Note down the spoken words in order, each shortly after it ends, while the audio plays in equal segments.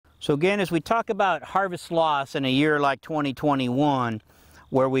So again, as we talk about harvest loss in a year like 2021,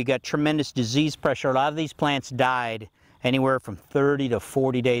 where we got tremendous disease pressure, a lot of these plants died anywhere from 30 to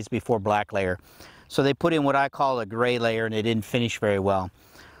 40 days before black layer. So they put in what I call a gray layer, and it didn't finish very well.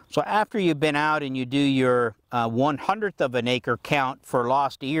 So after you've been out and you do your 1/100th of an acre count for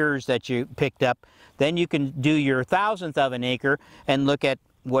lost ears that you picked up, then you can do your 1,000th of an acre and look at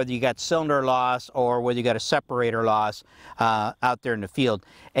whether you got cylinder loss or whether you got a separator loss out there in the field.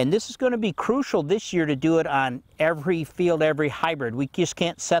 And this is going to be crucial this year to do it on every field, every hybrid. We just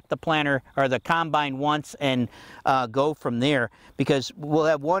can't set the planter or the combine once and go from there, because we'll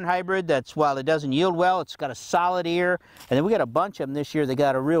have one hybrid that's, while it doesn't yield well, it's got a solid ear, and then we got a bunch of them this year that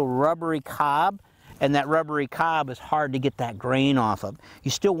got a real rubbery cob, and that rubbery cob is hard to get that grain off of. You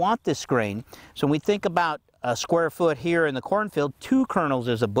still want this grain. So when we think about a square foot here in the cornfield, 2 kernels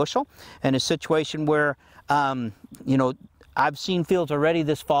is a bushel, and a situation where, you know, I've seen fields already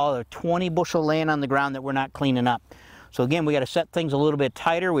this fall of 20 bushel laying on the ground that we're not cleaning up. So again, we got to set things a little bit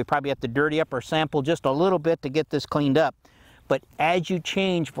tighter. We probably have to dirty up our sample just a little bit to get this cleaned up. But as you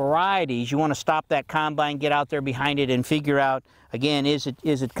change varieties, you want to stop that combine, get out there behind it, and figure out, again, is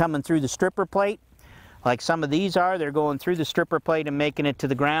it coming through the stripper plate? Like some of these are, they're going through the stripper plate and making it to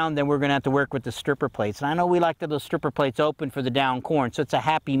the ground. Then we're going to have to work with the stripper plates. And I know we like those stripper plates open for the down corn, so it's a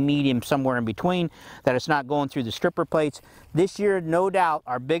happy medium somewhere in between, that it's not going through the stripper plates. This year, no doubt,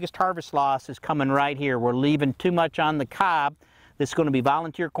 our biggest harvest loss is coming right here. We're leaving too much on the cob. This is going to be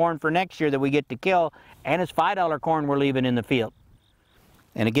volunteer corn for next year that we get to kill, and it's $5 corn we're leaving in the field.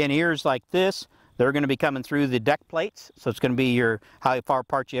 And again, ears like this, they're going to be coming through the deck plates, so it's going to be your how far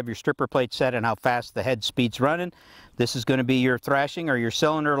apart you have your stripper plate set and how fast the head speed's running. This is going to be your thrashing or your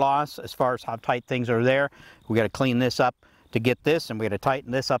cylinder loss as far as how tight things are there. We got to clean this up to get this, and we got to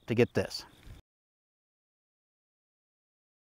tighten this up to get this.